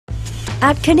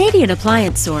At Canadian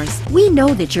Appliance Source, we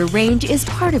know that your range is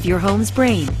part of your home's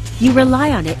brain. You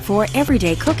rely on it for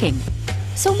everyday cooking,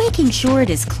 so making sure it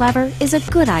is clever is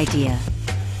a good idea.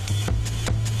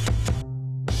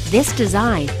 This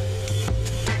design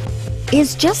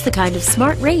is just the kind of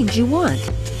smart range you want,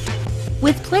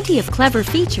 with plenty of clever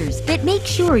features that make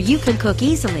sure you can cook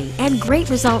easily and great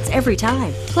results every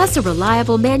time, plus a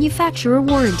reliable manufacturer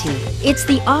warranty. It's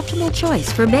the optimal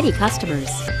choice for many customers.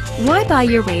 Why buy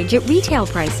your range at retail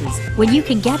prices when you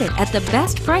can get it at the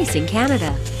best price in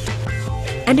Canada?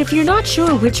 And if you're not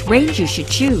sure which range you should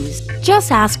choose,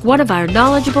 just ask one of our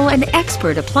knowledgeable and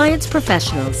expert appliance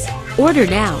professionals. Order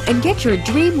now and get your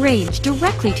dream range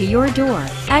directly to your door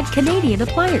at Canadian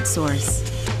Appliance Source.